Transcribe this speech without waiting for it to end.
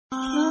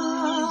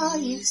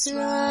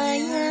Israel,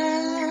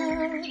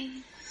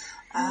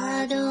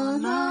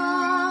 Adonai,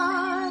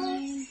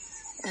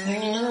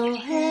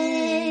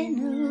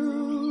 Eloheinu,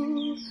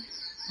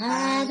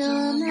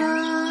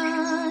 Adonai,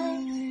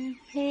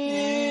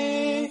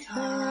 Echad,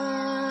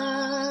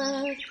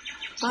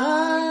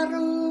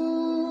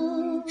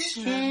 Baruch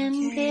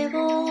Shem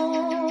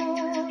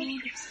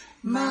Kevod,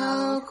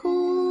 Malchuto,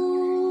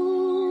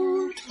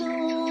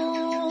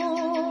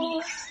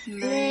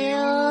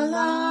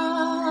 Leolam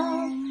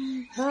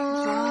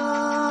Va'ed.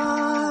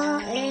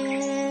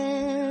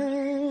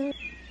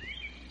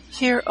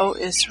 Hear, O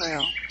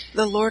Israel,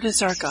 the Lord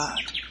is our God,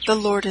 the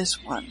Lord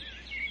is one.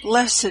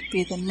 Blessed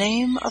be the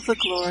name of the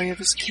glory of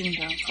his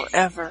kingdom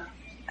forever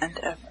and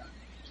ever.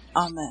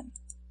 Amen.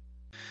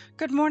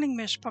 Good morning,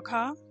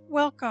 Mishpachah.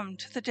 Welcome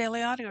to the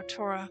Daily Audio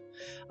Torah.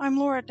 I'm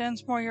Laura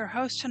Densmore, your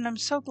host, and I'm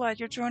so glad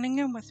you're joining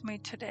in with me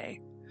today.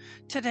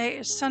 Today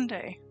is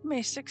Sunday,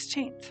 May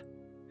 16th.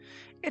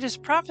 It is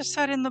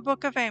prophesied in the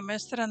book of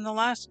Amos that in the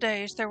last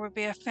days there would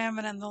be a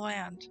famine in the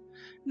land,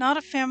 not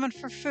a famine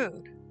for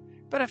food,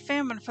 but a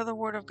famine for the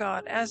word of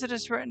God, as it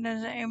is written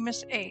in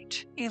Amos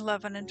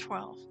 8:11 and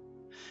 12.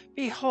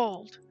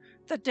 Behold,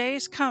 the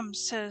days come,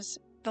 says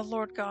the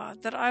Lord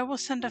God, that I will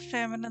send a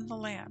famine in the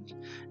land,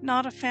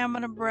 not a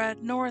famine of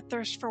bread, nor a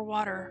thirst for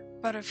water,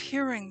 but of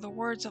hearing the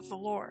words of the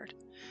Lord.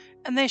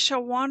 And they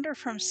shall wander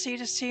from sea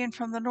to sea, and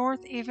from the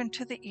north even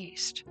to the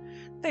east.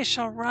 They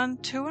shall run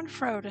to and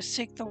fro to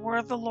seek the word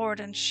of the Lord,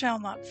 and shall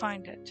not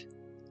find it.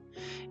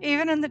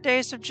 Even in the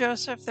days of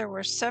Joseph there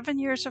were 7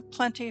 years of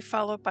plenty,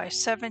 followed by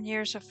 7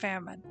 years of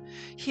famine.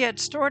 He had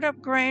stored up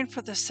grain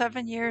for the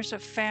 7 years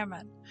of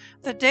famine.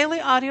 The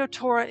Daily Audio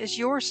Torah is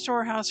your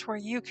storehouse where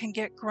you can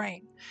get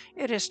grain.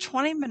 It is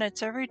 20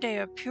 minutes every day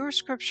of pure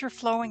scripture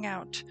flowing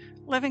out,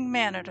 living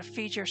manna to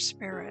feed your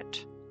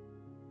spirit.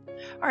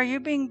 Are you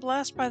being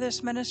blessed by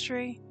this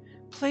ministry?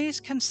 Please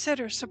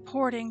consider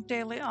supporting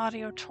Daily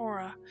Audio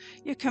Torah.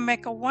 You can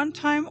make a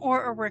one-time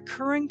or a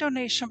recurring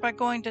donation by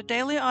going to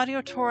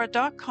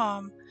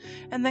dailyaudiotorah.com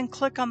and then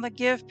click on the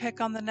Give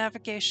pick on the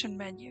navigation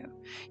menu.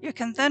 You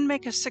can then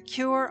make a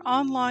secure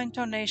online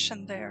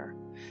donation there.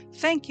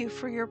 Thank you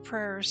for your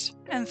prayers,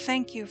 and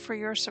thank you for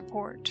your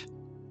support.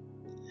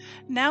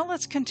 Now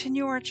let's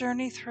continue our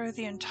journey through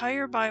the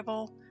entire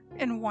Bible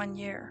in 1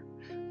 year.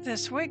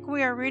 This week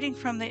we are reading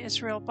from the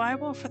Israel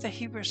Bible for the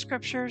Hebrew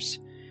Scriptures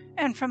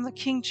and from the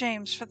King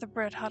James for the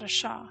Brit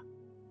Hadashah.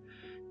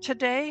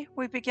 Today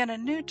we begin a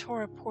new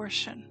Torah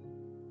portion.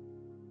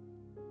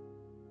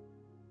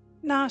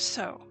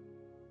 Naso,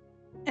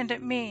 and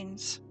it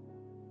means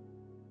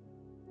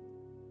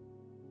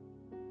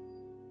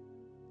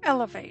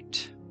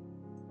elevate.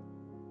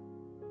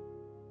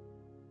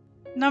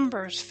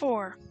 Numbers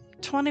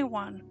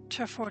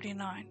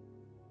 4:21-49.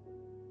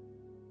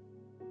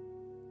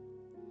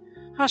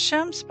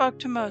 Hashem spoke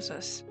to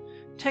Moses,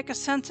 "Take a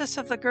census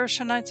of the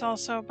Gershonites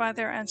also by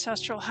their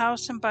ancestral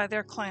house and by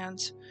their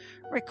clans.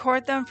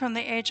 Record them from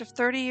the age of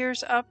 30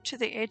 years up to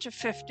the age of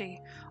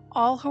 50,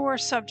 all who are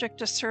subject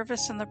to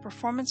service in the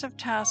performance of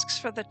tasks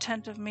for the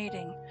tent of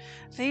meeting.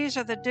 These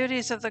are the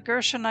duties of the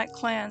Gershonite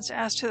clans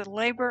as to the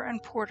labor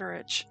and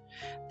porterage.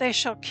 They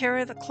shall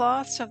carry the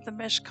cloths of the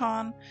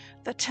Mishkan,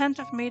 the tent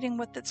of meeting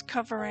with its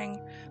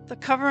covering, the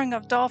covering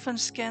of dolphin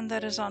skin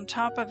that is on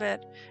top of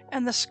it,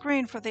 and the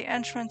screen for the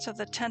entrance of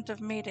the tent of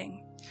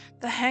meeting,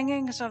 the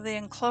hangings of the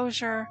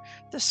enclosure,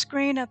 the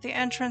screen at the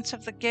entrance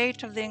of the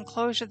gate of the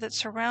enclosure that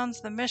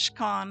surrounds the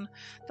Mishkan,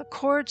 the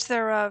cords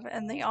thereof,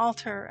 and the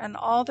altar, and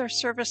all their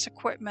service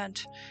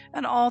equipment,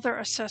 and all their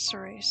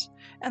accessories,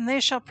 and they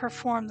shall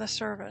perform the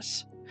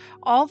service.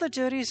 All the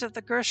duties of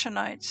the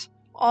Gershonites,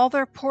 all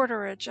their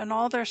porterage, and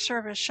all their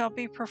service shall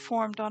be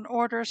performed on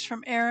orders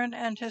from Aaron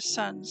and his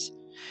sons.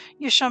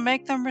 You shall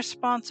make them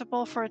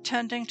responsible for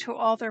attending to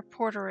all their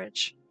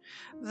porterage.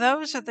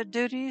 Those are the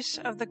duties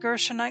of the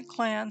Gershonite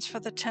clans for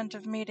the tent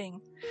of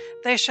meeting.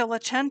 They shall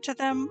attend to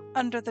them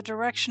under the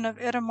direction of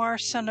Ithamar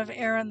son of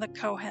Aaron the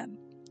Kohen.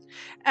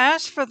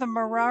 As for the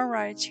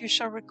Merarites, you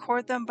shall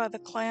record them by the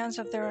clans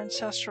of their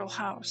ancestral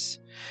house.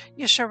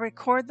 You shall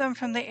record them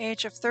from the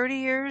age of 30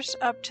 years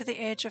up to the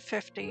age of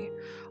 50,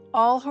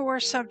 all who are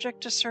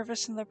subject to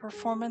service in the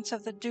performance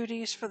of the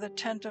duties for the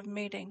tent of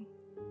meeting.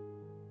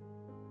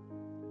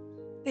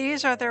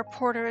 These are their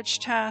porterage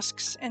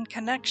tasks in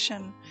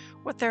connection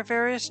with their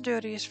various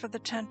duties for the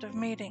tent of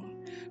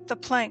meeting, the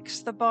planks,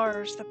 the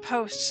bars, the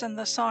posts, and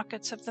the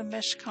sockets of the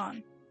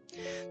Mishkan,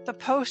 the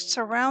posts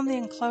around the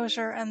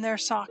enclosure and their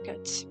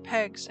sockets,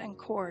 pegs, and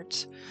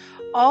cords.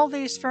 All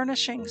these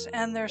furnishings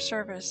and their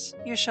service,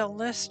 you shall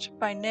list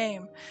by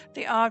name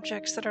the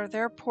objects that are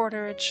their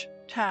porterage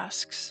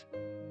tasks.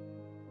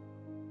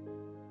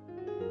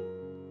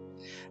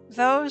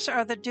 Those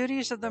are the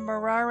duties of the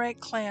Merarite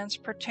clans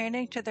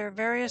pertaining to their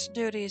various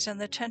duties in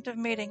the tent of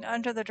meeting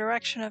under the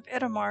direction of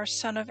Ithamar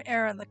son of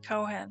Aaron the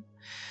Kohen.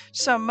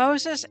 So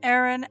Moses,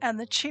 Aaron, and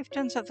the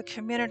chieftains of the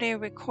community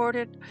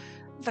recorded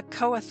the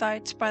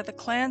Kohathites by the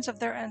clans of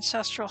their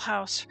ancestral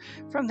house,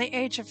 from the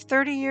age of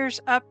 30 years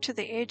up to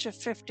the age of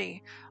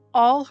 50,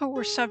 all who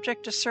were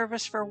subject to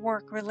service for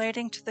work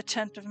relating to the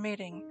tent of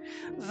meeting.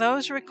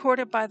 Those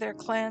recorded by their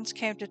clans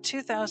came to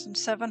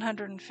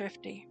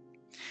 2,750.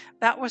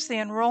 That was the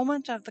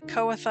enrollment of the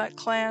Kohathite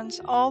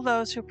clans, all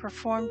those who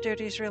performed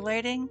duties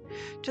relating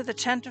to the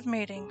tent of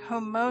meeting,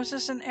 whom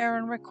Moses and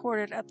Aaron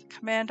recorded at the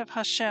command of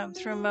Hashem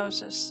through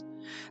Moses.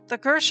 The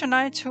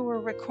Gershonites, who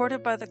were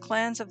recorded by the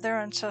clans of their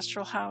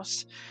ancestral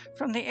house,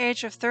 from the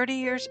age of 30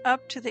 years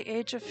up to the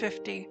age of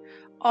 50,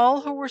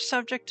 all who were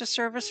subject to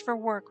service for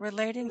work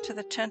relating to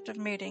the tent of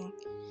meeting.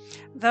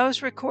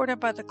 Those recorded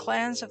by the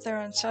clans of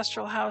their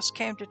ancestral house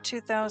came to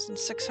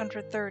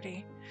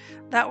 2,630.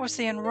 That was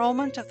the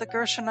enrollment of the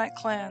Gershonite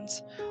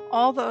clans,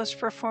 all those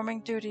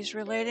performing duties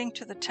relating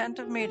to the tent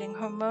of meeting,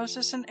 whom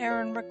Moses and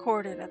Aaron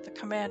recorded at the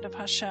command of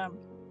Hashem.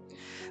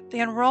 The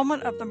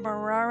enrollment of the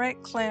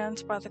Merarite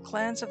clans by the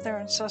clans of their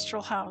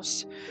ancestral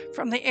house,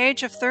 from the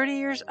age of 30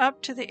 years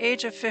up to the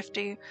age of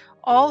 50,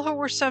 all who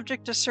were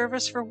subject to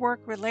service for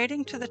work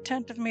relating to the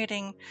tent of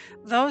meeting,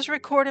 those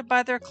recorded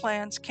by their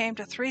clans came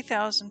to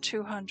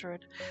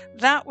 3,200.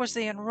 That was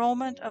the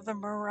enrollment of the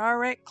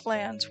Merarite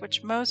clans,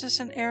 which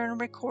Moses and Aaron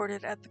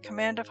recorded at the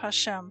command of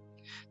Hashem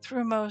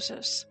through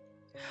Moses.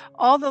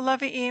 All the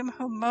Leviim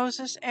whom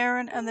Moses,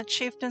 Aaron, and the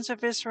chieftains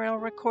of Israel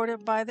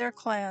recorded by their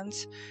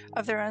clans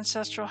of their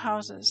ancestral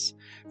houses,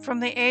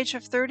 from the age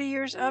of 30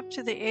 years up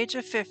to the age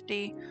of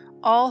 50,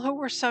 all who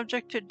were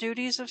subject to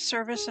duties of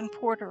service and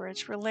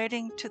porterage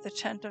relating to the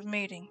tent of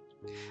meeting.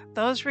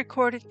 Those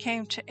recorded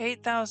came to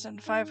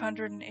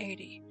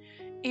 8,580.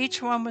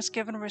 Each one was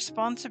given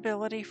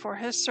responsibility for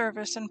his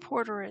service and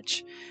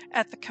porterage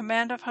at the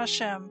command of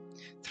Hashem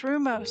through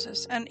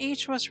Moses, and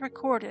each was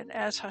recorded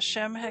as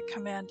Hashem had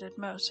commanded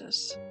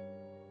Moses.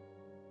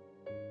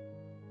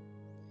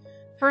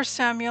 1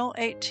 Samuel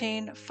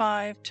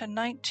 18:5 to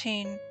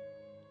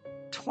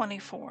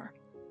 19:24.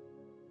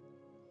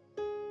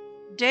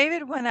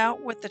 David went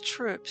out with the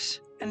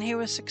troops, and he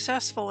was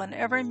successful in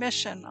every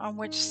mission on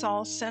which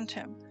Saul sent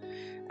him,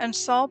 and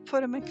Saul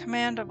put him in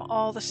command of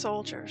all the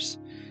soldiers.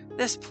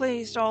 This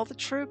pleased all the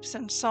troops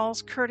and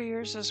Saul's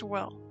courtiers as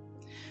well.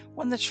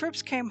 When the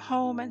troops came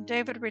home and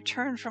David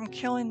returned from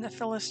killing the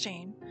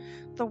Philistine,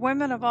 the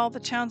women of all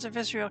the towns of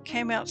Israel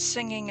came out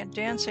singing and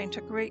dancing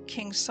to greet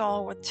King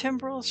Saul with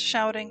timbrels,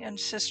 shouting, and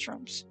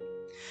sistrums.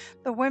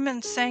 The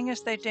women sang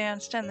as they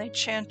danced, and they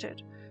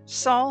chanted,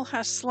 "Saul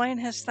has slain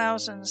his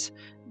thousands,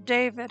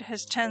 David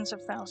his tens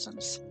of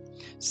thousands."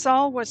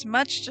 Saul was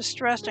much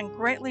distressed and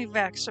greatly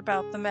vexed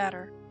about the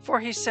matter. For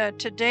he said,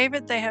 "To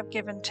David they have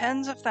given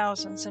tens of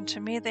thousands, and to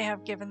me they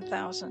have given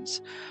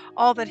thousands.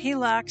 All that he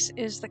lacks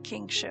is the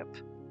kingship."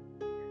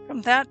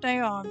 From that day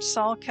on,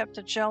 Saul kept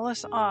a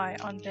jealous eye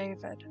on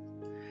David.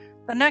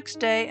 The next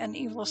day, an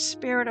evil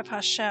spirit of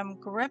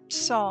Hashem gripped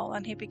Saul,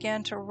 and he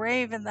began to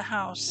rave in the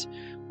house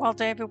while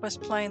David was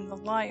playing the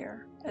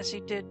lyre, as he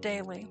did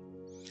daily.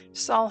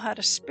 Saul had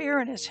a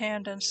spear in his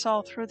hand, and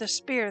Saul threw the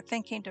spear,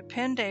 thinking to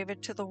pin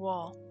David to the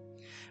wall.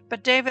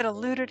 But David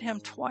eluded him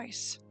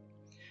twice.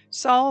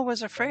 Saul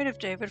was afraid of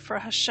David, for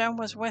Hashem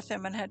was with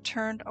him and had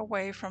turned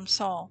away from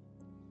Saul.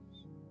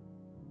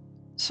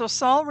 So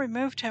Saul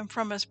removed him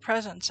from his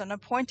presence and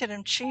appointed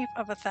him chief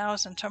of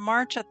 1,000 to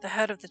march at the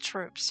head of the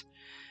troops.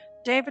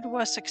 David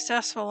was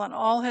successful in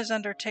all his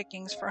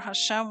undertakings, for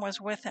Hashem was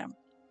with him.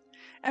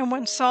 And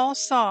when Saul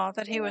saw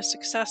that he was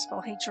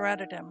successful, he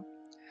dreaded him.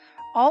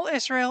 All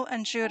Israel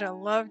and Judah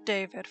loved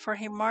David, for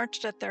he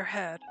marched at their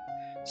head.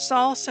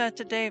 Saul said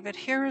to David,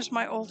 "Here is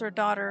my older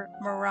daughter,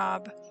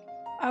 Merab.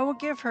 I will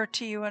give her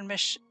to you in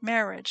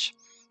marriage.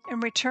 In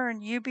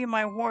return, you be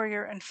my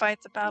warrior and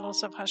fight the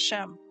battles of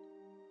Hashem."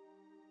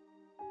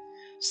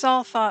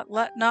 Saul thought,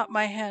 "Let not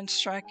my hand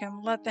strike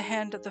him, let the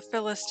hand of the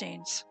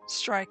Philistines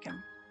strike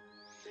him."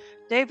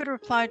 David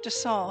replied to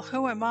Saul,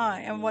 "Who am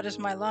I, and what is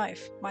my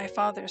life, my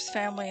father's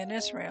family in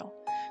Israel,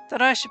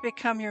 that I should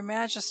become your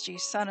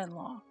majesty's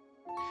son-in-law?"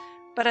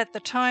 But at the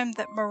time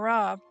that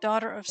Merab,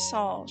 daughter of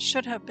Saul,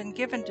 should have been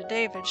given to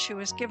David, she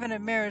was given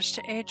in marriage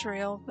to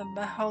Adriel the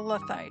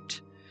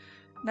Meholathite.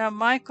 Now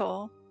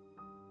Michal,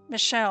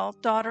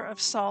 daughter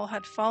of Saul,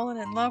 had fallen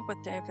in love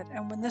with David,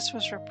 and when this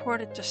was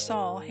reported to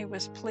Saul, he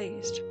was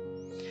pleased.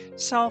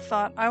 Saul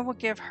thought, "I will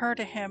give her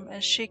to him,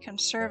 and she can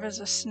serve as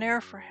a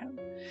snare for him,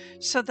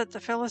 so that the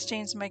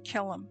Philistines may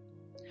kill him."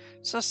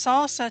 So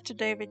Saul said to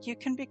David, "You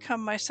can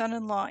become my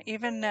son-in-law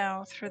even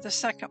now through the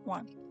second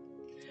one."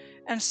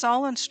 And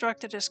Saul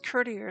instructed his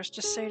courtiers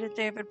to say to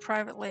David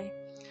privately,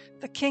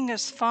 "The king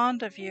is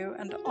fond of you,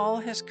 and all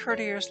his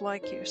courtiers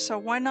like you, so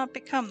why not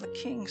become the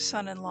king's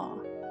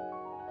son-in-law?"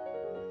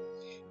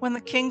 When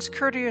the king's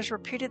courtiers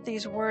repeated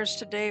these words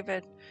to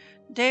David,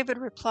 David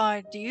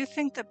replied, "Do you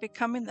think that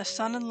becoming the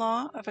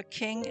son-in-law of a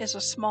king is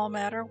a small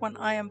matter, when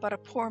I am but a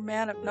poor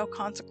man of no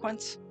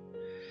consequence?"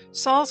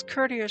 Saul's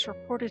courtiers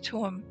reported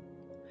to him.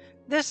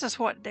 This is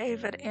what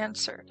David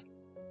answered.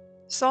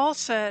 Saul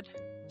said,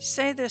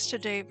 "Say this to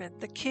David,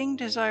 the king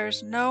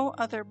desires no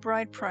other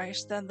bride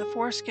price than the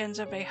foreskins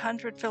of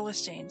 100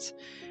 Philistines,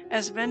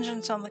 as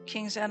vengeance on the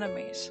king's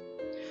enemies."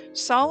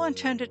 Saul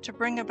intended to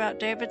bring about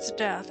David's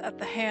death at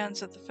the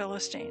hands of the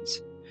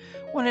Philistines.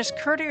 When his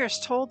courtiers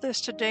told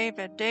this to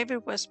David,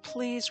 David was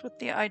pleased with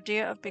the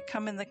idea of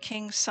becoming the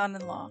king's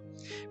son-in-law.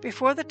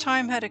 Before the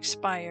time had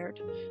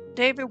expired,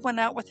 David went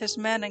out with his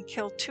men and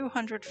killed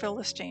 200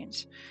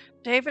 Philistines.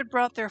 David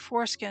brought their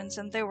foreskins,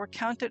 and they were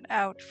counted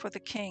out for the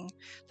king,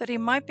 that he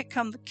might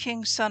become the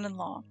king's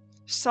son-in-law.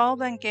 Saul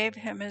then gave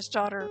him his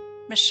daughter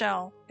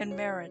Michal in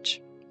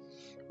marriage.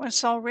 When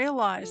Saul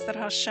realized that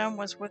Hashem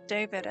was with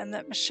David and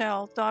that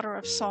Michal, daughter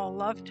of Saul,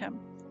 loved him,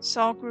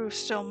 Saul grew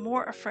still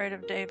more afraid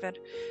of David,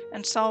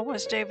 and Saul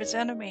was David's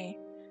enemy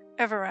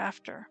ever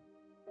after.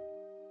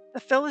 The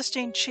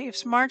Philistine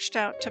chiefs marched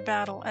out to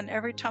battle, and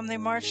every time they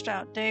marched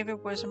out,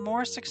 David was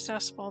more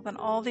successful than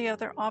all the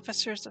other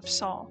officers of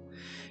Saul.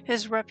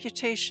 His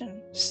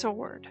reputation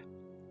soared.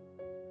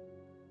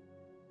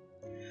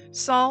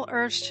 Saul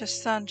urged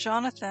his son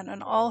Jonathan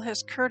and all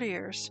his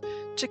courtiers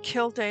to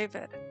kill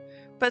David.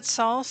 But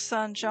Saul's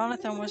son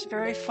Jonathan was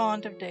very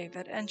fond of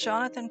David, and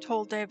Jonathan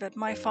told David,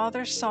 "My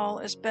father Saul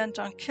is bent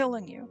on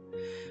killing you.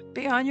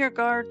 Be on your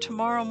guard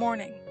tomorrow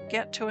morning.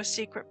 Get to a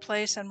secret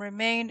place and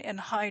remain in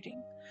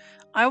hiding.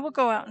 I will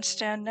go out and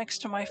stand next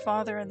to my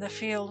father in the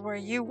field where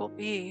you will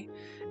be,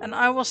 and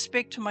I will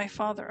speak to my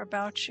father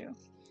about you.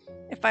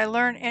 If I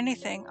learn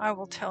anything, I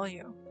will tell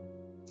you."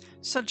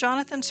 So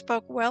Jonathan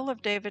spoke well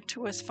of David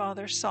to his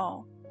father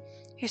Saul.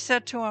 He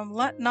said to him,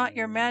 "Let not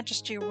your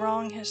majesty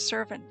wrong his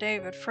servant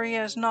David, for he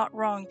has not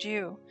wronged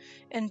you.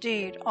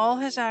 Indeed, all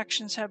his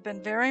actions have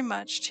been very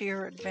much to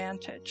your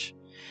advantage.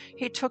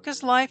 He took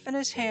his life in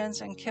his hands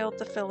and killed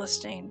the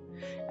Philistine,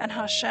 and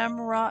Hashem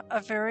wrought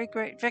a very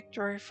great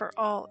victory for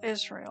all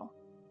Israel.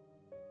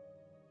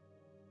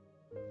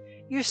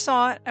 You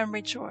saw it and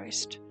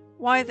rejoiced.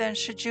 Why then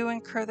should you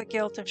incur the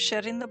guilt of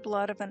shedding the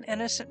blood of an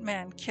innocent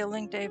man,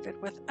 killing David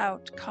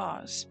without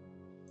cause?"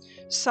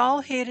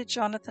 Saul hated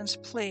Jonathan's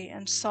plea,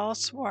 and Saul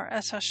swore,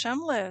 "As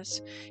Hashem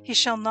lives, he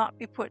shall not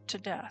be put to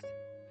death."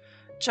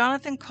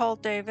 Jonathan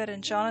called David,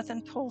 and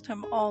Jonathan told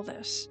him all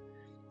this.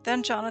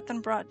 Then Jonathan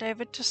brought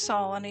David to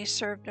Saul, and he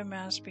served him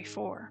as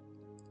before.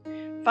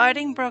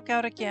 Fighting broke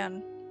out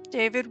again.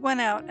 David went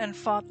out and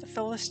fought the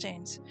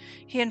Philistines.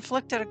 He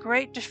inflicted a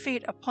great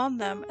defeat upon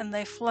them, and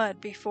they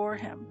fled before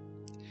him.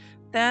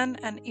 Then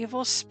an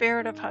evil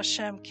spirit of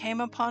Hashem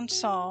came upon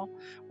Saul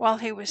while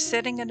he was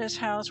sitting in his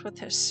house with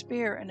his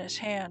spear in his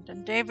hand,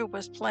 and David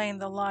was playing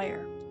the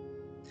lyre.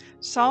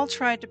 Saul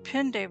tried to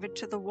pin David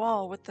to the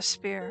wall with the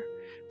spear,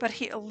 but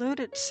he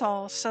eluded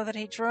Saul so that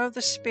he drove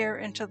the spear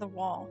into the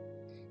wall.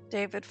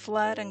 David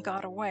fled and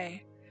got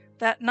away.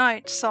 That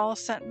night Saul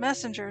sent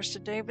messengers to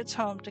David's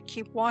home to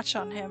keep watch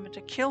on him and to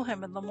kill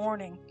him in the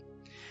morning.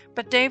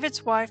 But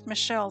David's wife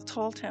Michal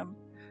told him,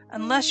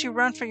 "Unless you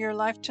run for your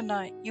life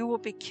tonight, you will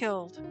be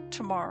killed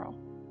tomorrow."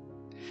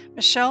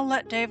 Michal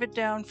let David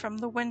down from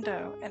the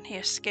window, and he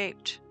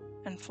escaped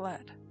and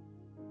fled.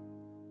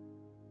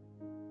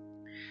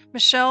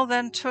 Michal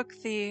then took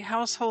the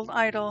household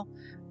idol,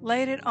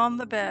 laid it on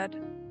the bed,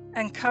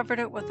 and covered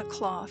it with a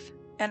cloth,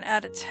 and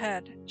at its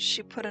head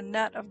she put a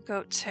net of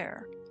goat's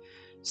hair.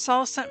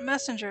 Saul sent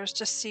messengers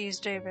to seize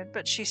David,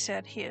 but she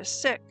said, "He is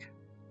sick."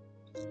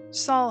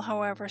 Saul,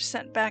 however,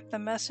 sent back the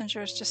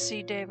messengers to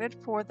see David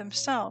for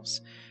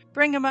themselves.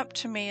 "Bring him up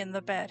to me in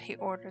the bed," he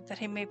ordered, "that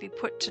he may be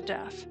put to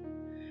death."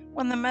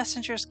 When the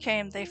messengers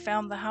came, they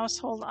found the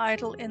household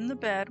idol in the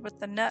bed with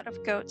the net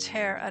of goat's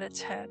hair at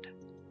its head.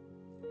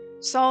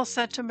 Saul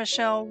said to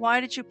Michal, "Why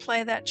did you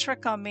play that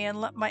trick on me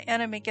and let my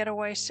enemy get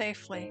away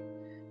safely?"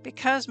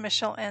 "Because,"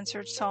 Michal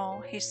answered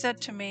Saul, "he said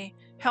to me,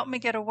 'Help me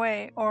get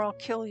away, or I'll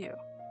kill you.'"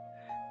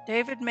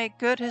 David made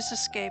good his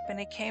escape, and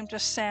he came to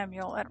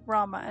Samuel at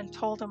Ramah and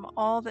told him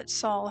all that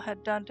Saul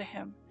had done to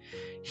him.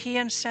 He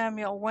and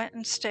Samuel went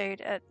and stayed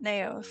at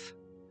Naioth.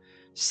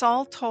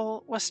 Saul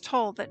was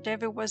told that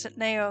David was at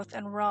Naioth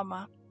and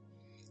Ramah,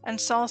 and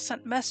Saul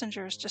sent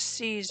messengers to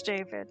seize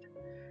David.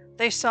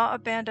 They saw a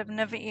band of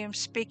Nevi'im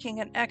speaking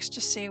in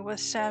ecstasy with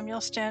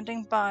Samuel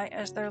standing by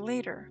as their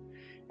leader,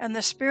 and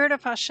the Spirit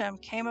of Hashem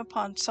came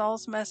upon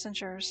Saul's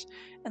messengers,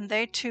 and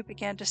they too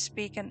began to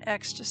speak in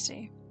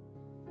ecstasy.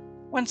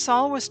 When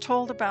Saul was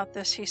told about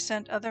this, he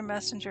sent other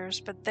messengers,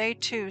 but they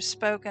too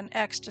spoke in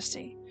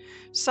ecstasy.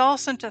 Saul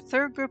sent a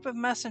third group of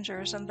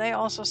messengers, and they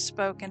also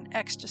spoke in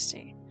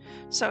ecstasy.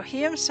 So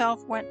he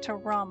himself went to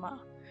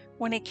Ramah.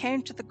 When he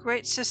came to the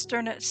great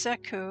cistern at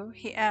Seku,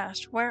 he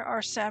asked, "Where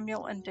are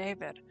Samuel and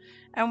David?"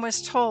 and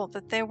was told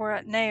that they were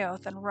at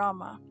Naioth and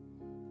Ramah.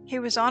 He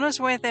was on his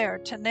way there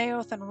to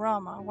Naioth and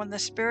Ramah when the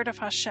Spirit of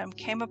Hashem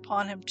came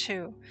upon him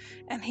too,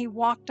 and he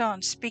walked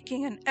on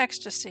speaking in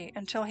ecstasy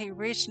until he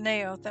reached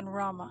Naioth and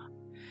Ramah.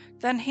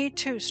 Then he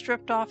too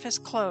stripped off his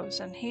clothes,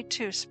 and he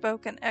too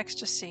spoke in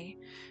ecstasy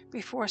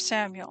before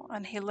Samuel,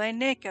 and he lay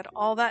naked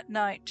all that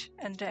night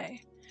and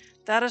day.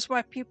 That is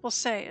why people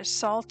say, "Is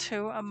Saul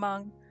too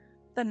among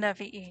the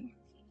Nevi'im?"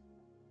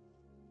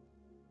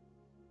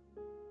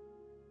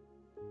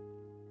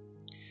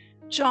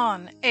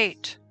 John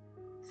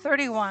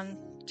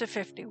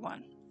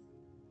 8:31-51.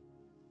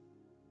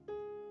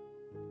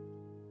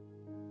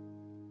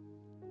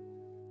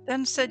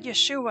 Then said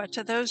Yeshua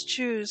to those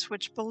Jews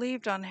which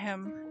believed on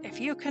him, If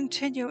you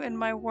continue in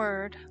my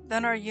word,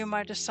 then are you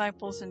my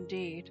disciples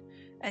indeed,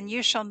 and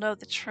you shall know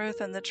the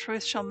truth, and the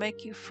truth shall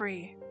make you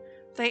free.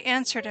 They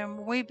answered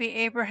him, We be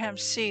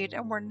Abraham's seed,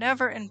 and were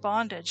never in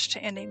bondage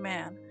to any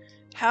man.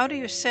 How do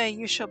you say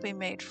you shall be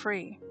made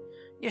free?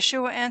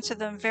 Yeshua answered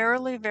them,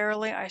 Verily,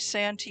 verily, I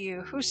say unto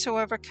you,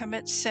 whosoever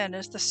commits sin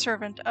is the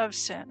servant of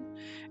sin.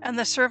 And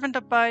the servant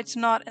abides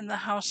not in the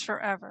house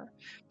forever,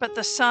 but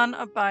the Son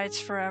abides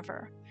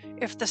forever.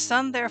 If the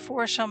Son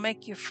therefore shall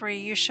make you free,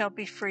 you shall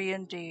be free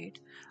indeed.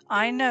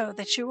 I know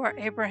that you are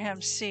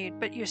Abraham's seed,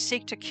 but you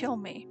seek to kill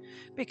me,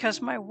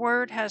 because my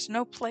word has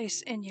no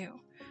place in you.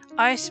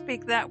 I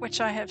speak that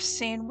which I have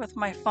seen with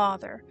my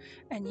Father,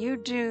 and you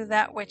do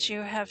that which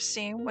you have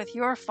seen with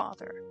your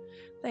father.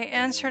 They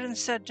answered and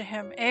said to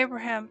him,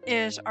 Abraham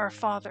is our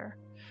father.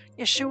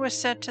 Yeshua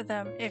said to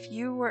them, If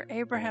you were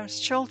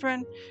Abraham's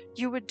children,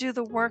 you would do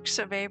the works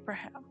of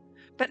Abraham.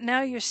 But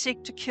now you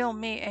seek to kill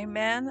me, a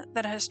man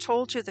that has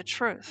told you the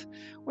truth,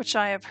 which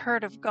I have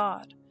heard of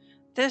God.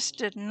 This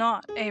did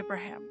not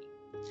Abraham.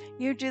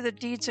 You do the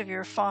deeds of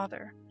your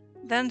father.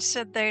 Then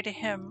said they to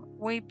him,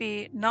 We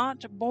be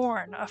not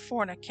born of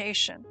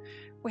fornication.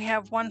 We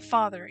have one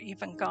Father,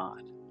 even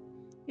God.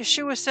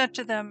 Yeshua said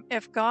to them,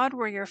 If God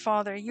were your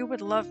Father, you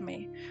would love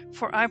me,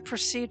 for I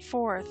proceed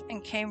forth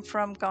and came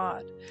from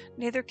God.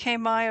 Neither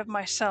came I of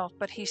myself,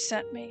 but he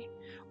sent me.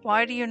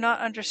 Why do you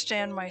not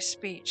understand my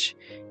speech?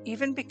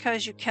 Even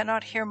because you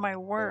cannot hear my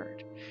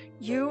word.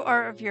 You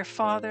are of your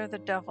father the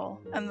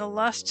devil, and the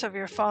lusts of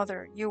your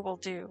father you will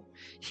do.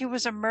 He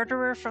was a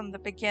murderer from the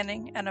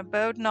beginning, and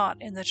abode not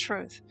in the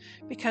truth,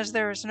 because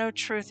there is no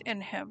truth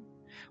in him.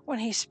 When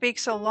he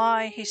speaks a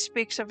lie, he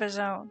speaks of his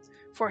own,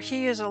 for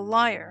he is a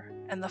liar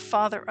and the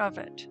father of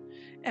it.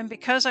 And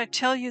because I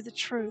tell you the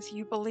truth,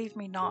 you believe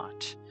me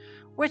not.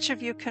 Which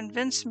of you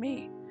convince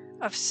me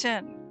of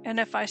sin? And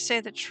if I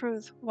say the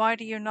truth, why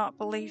do you not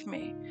believe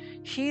me?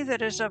 He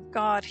that is of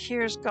God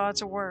hears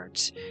God's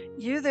words.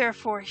 You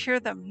therefore hear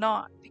them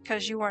not,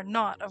 because you are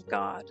not of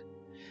God.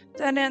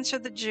 Then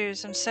answered the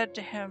Jews and said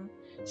to him,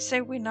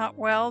 Say we not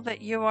well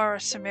that you are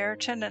a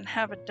Samaritan and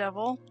have a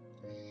devil?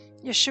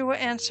 Yeshua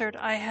answered,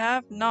 I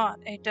have not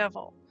a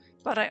devil,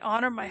 but I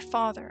honor my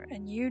Father,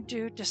 and you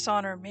do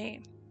dishonor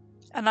me.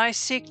 And I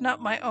seek not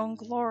my own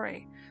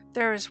glory.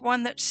 There is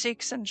one that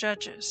seeks and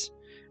judges.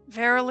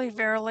 Verily,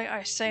 verily,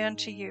 I say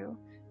unto you,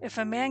 if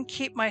a man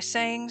keep my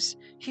sayings,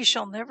 he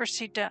shall never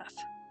see death.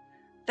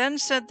 Then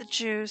said the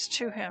Jews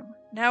to him,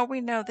 Now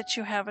we know that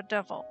you have a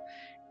devil.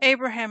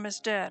 Abraham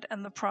is dead,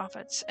 and the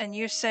prophets, and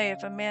you say,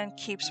 If a man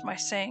keeps my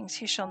sayings,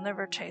 he shall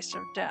never taste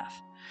of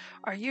death.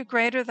 Are you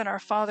greater than our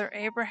father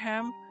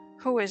Abraham,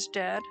 who is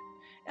dead?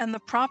 And the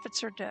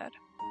prophets are dead.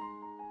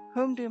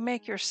 Whom do you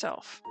make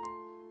yourself?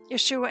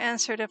 Yeshua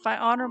answered, If I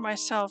honor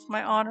myself,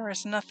 my honor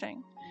is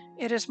nothing.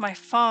 It is my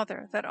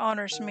Father that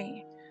honors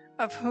me,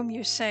 of whom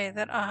you say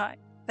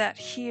that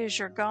he is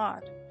your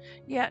God.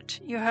 Yet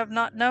you have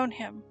not known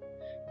him,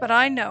 but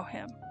I know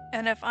him.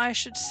 And if I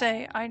should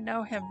say I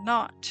know him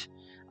not,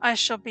 I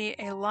shall be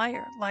a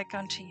liar like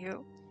unto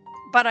you.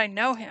 But I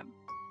know him,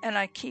 and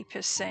I keep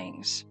his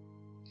sayings.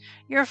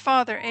 Your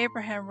father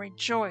Abraham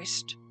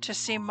rejoiced to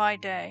see my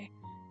day,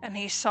 and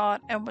he saw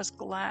it and was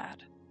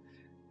glad.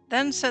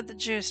 Then said the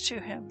Jews to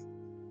him,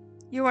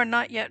 You are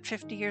not yet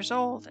 50 years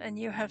old, and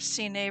you have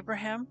seen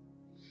Abraham?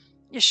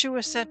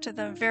 Yeshua said to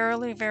them,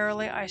 Verily,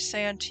 verily, I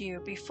say unto you,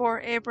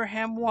 before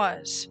Abraham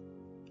was,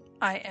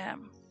 I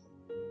am.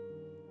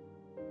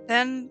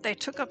 Then they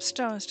took up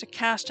stones to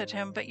cast at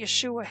him, but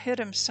Yeshua hid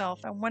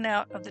himself and went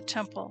out of the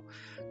temple,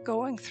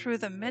 going through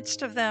the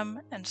midst of them,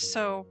 and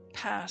so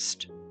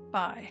passed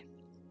by.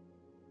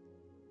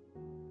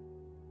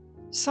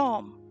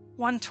 Psalm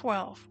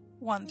 112,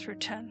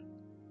 1-10.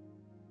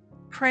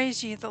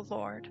 Praise ye the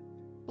Lord.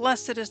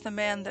 Blessed is the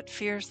man that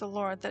fears the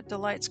Lord, that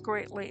delights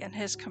greatly in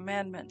his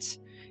commandments.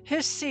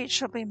 His seed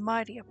shall be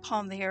mighty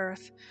upon the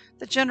earth.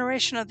 The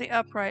generation of the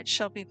upright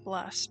shall be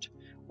blessed.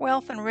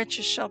 Wealth and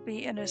riches shall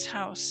be in his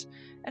house,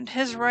 and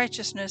his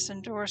righteousness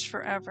endures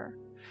forever.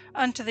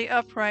 Unto the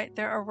upright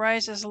there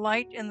arises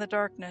light in the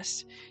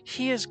darkness.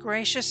 He is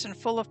gracious and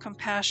full of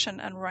compassion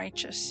and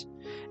righteous.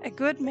 A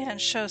good man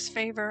shows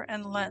favor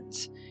and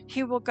lends.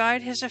 He will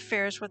guide his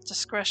affairs with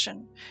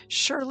discretion.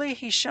 Surely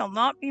he shall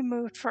not be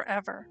moved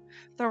forever.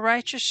 The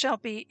righteous shall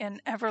be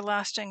in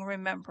everlasting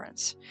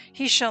remembrance.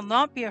 He shall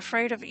not be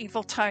afraid of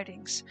evil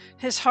tidings.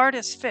 His heart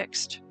is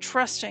fixed,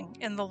 trusting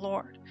in the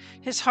Lord.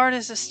 His heart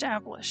is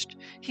established.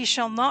 He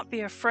shall not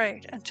be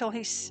afraid until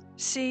he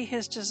see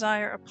his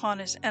desire upon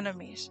his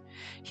enemies.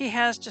 He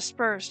has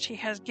dispersed, he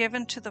has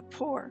given to the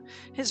poor.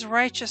 His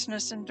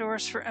righteousness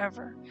endures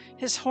forever.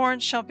 His horn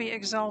shall be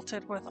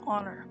exalted with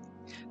honor.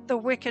 The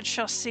wicked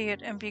shall see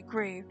it and be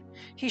grieved.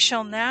 He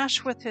shall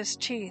gnash with his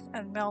teeth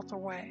and melt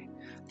away.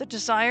 The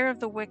desire of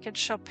the wicked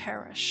shall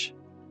perish.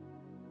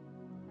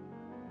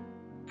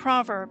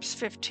 Proverbs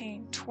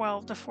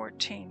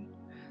 15:12-14.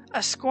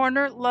 A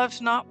scorner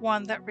loves not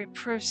one that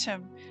reproves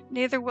him,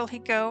 neither will he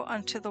go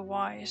unto the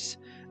wise.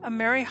 A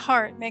merry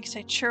heart makes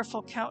a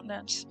cheerful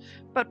countenance,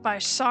 but by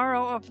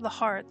sorrow of the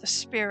heart the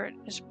spirit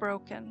is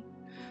broken.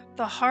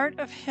 The heart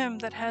of him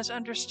that has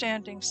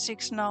understanding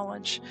seeks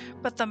knowledge,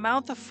 but the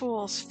mouth of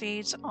fools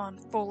feeds on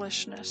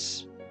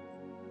foolishness.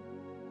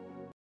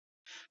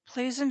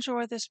 Please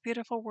enjoy this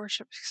beautiful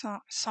worship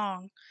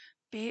song.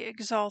 Be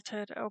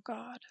exalted, O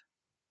God.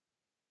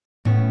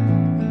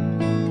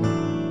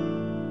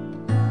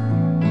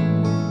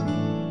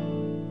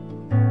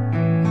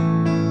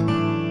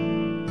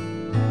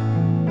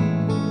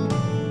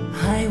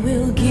 I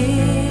will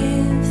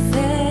give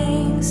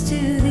thanks to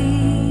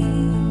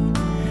thee,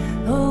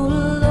 O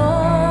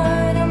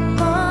Lord,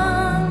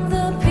 among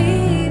the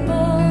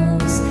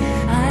peoples.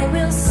 I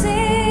will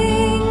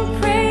sing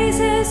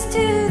praises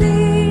to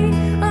thee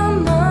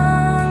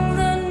among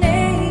the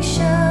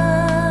nations.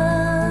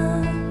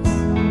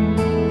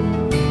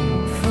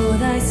 For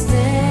thy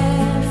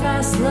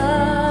steadfast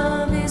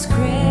love is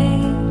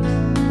great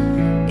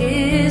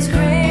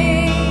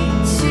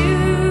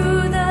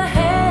to the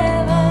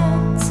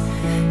heavens,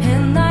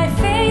 and thy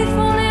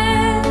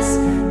faithfulness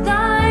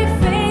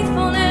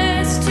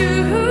to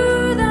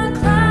the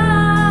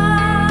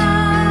clouds.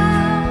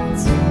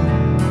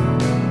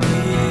 Be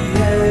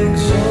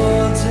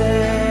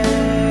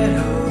exalted,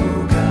 O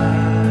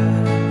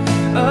God,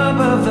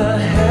 above the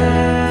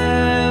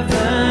heavens.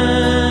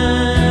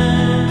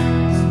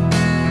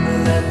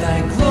 Let thy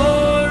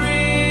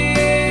glory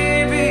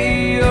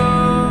be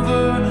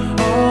over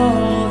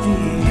all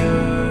the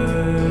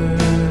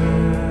earth.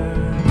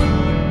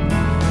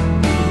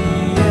 Be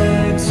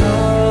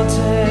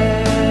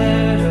exalted,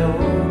 O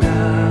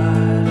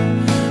God,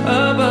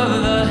 above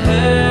the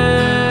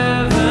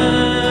heavens.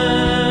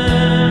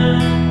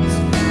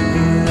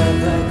 Let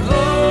thy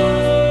glory,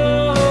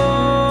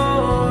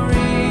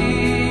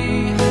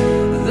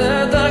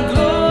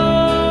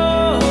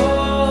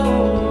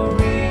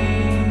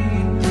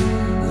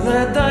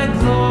 let thy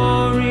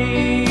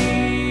glory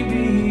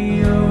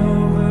be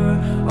over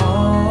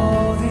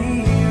all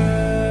the earth.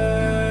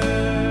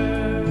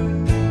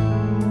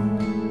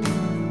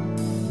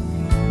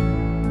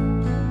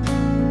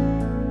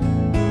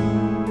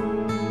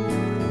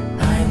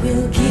 I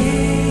will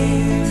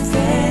give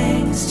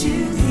thanks to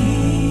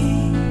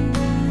thee,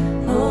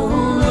 O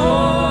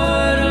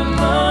Lord,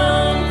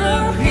 among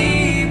the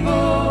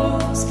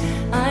peoples.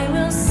 I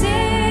will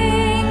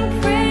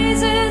sing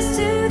praises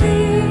to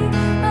thee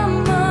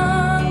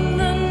among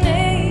the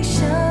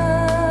nations.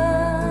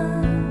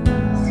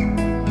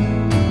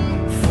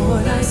 For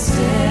thy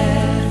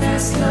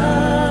steadfast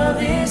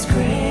love is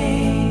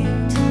great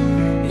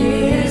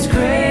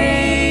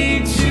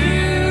to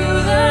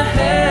the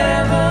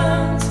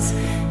heavens,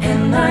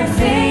 and thy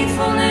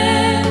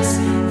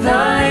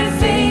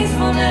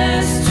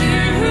faithfulness to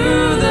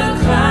the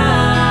clouds.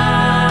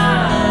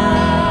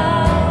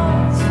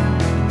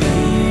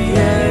 Be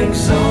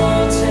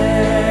exalted,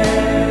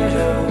 O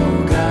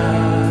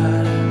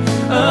God,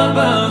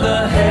 above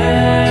the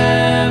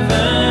heavens.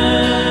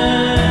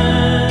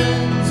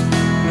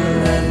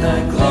 Let thy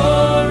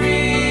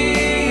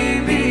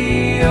glory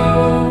be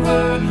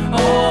over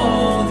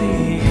all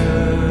the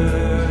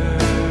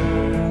earth.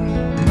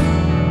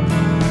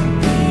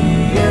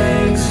 Be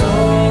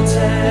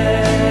exalted,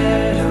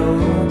 O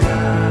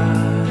God,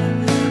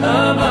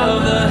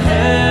 above the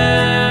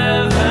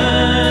heavens.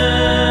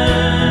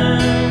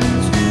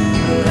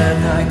 Let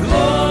thy glory,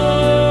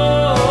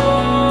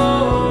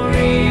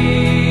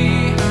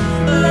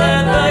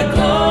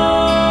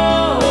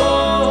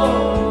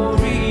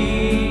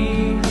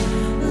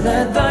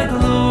 let thy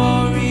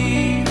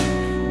glory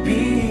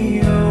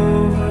be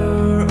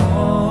over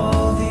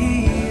all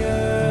the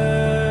earth.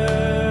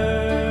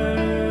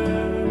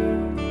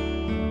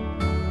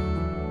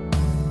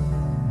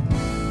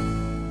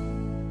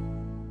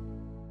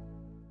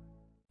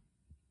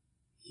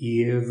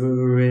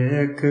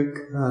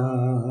 Yevarekaka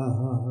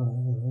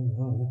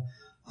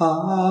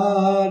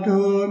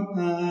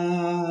Adonai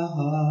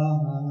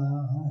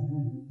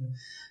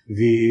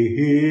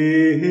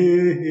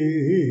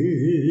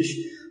Vish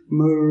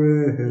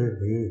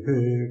Mareka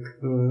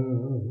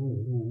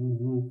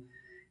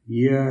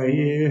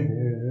Yair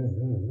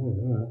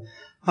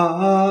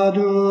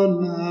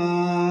Adonai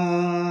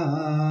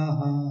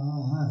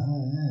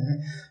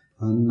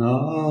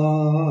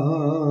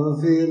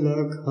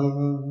Panavilaka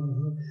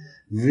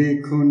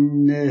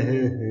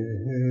Vikuneka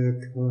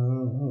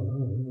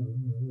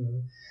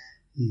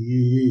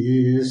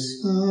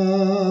Isa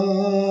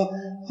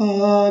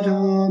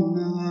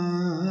Adonai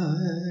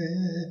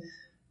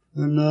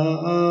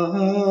Panav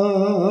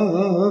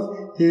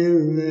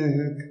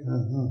Ileka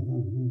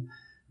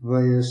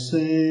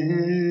Vayaseh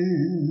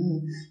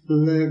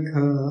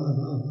Leka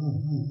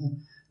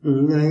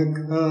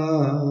Leka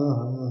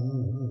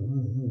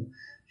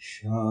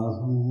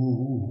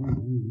Shalom.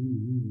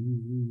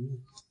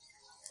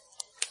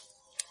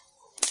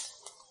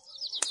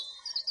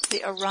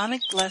 The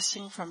Aaronic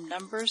blessing from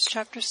Numbers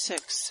chapter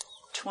 6,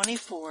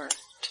 24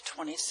 to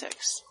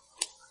 26.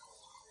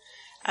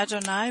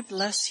 Adonai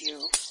bless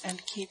you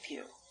and keep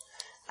you.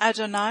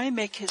 Adonai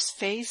make his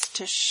face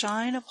to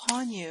shine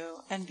upon you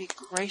and be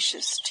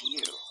gracious to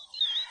you.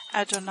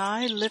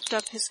 Adonai lift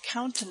up his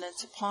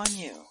countenance upon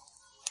you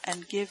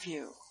and give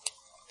you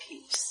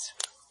peace.